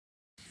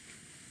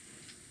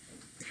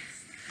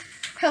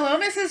Hello,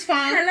 Mrs.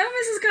 Fong. Hello,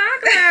 Mrs.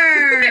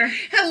 Gaugler.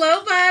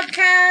 Hello,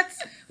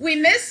 Bobcats. We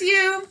miss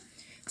you.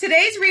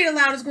 Today's Read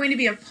Aloud is going to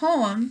be a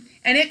poem,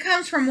 and it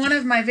comes from one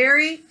of my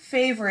very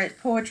favorite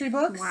poetry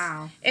books.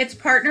 Wow. It's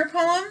Partner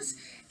Poems,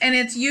 and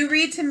it's You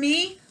Read to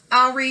Me,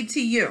 I'll Read to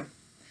You.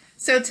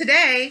 So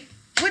today,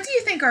 what do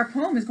you think our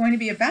poem is going to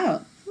be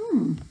about?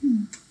 I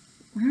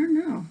don't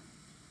know.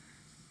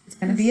 It's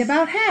going to be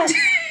about hats.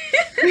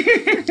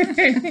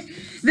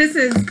 This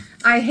is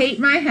I Hate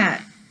My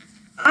Hat.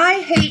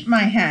 I hate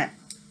my hat.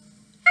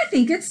 I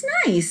think it's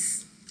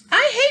nice.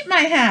 I hate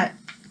my hat.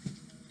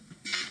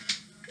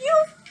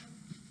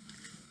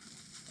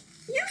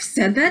 You've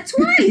said that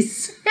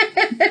twice.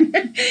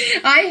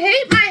 I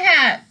hate my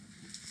hat.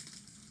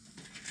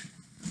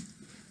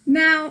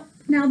 Now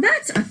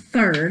that's a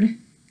third.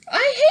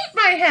 I hate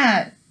my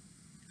hat.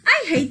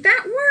 I hate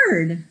that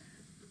word.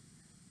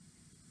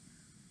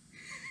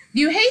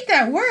 You hate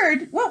that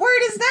word? What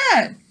word is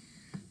that?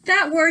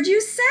 That word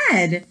you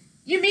said.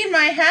 You mean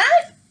my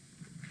hat?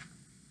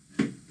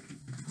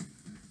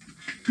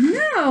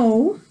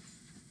 No,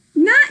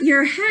 not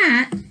your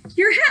hat.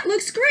 Your hat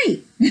looks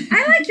great.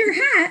 I like your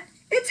hat.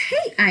 It's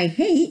hate I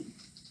hate.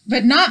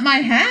 But not my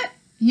hat?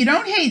 You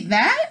don't hate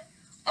that?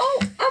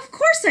 Oh, of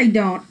course I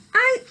don't.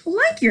 I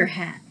like your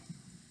hat.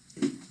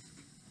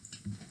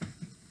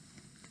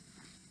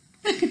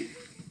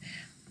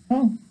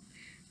 Oh,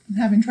 I'm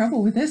having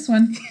trouble with this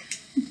one.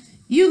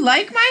 You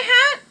like my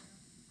hat?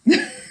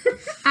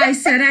 I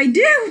said I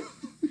do.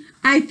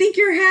 I think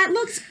your hat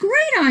looks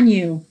great on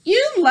you.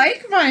 You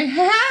like my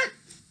hat?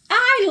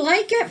 I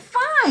like it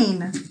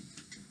fine.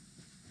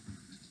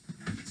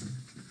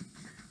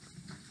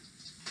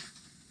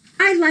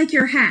 I like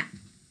your hat.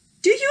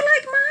 Do you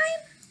like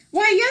mine?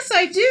 Why, yes,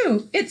 I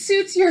do. It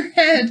suits your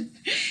head.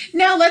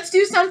 Now let's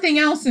do something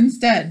else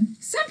instead.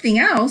 Something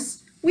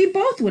else we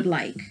both would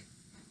like.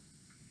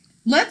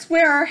 Let's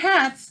wear our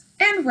hats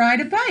and ride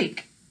a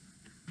bike.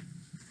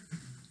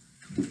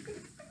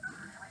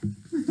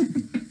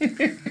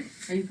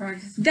 Are you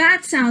practicing?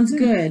 That sounds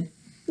good.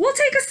 We'll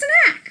take a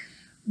snack.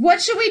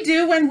 What should we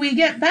do when we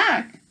get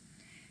back?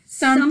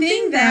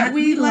 Something that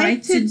we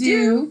like to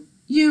do.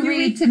 You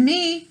read to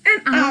me,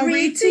 and I'll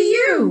read to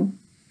you.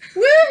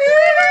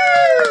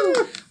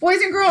 Woohoo!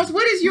 Boys and girls,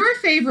 what is your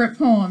favorite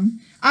poem?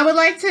 I would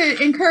like to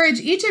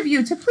encourage each of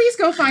you to please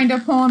go find a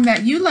poem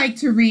that you like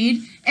to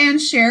read and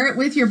share it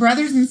with your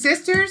brothers and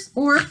sisters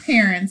or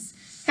parents.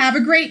 Have a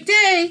great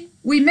day.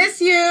 We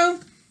miss you.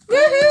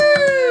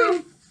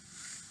 Woohoo!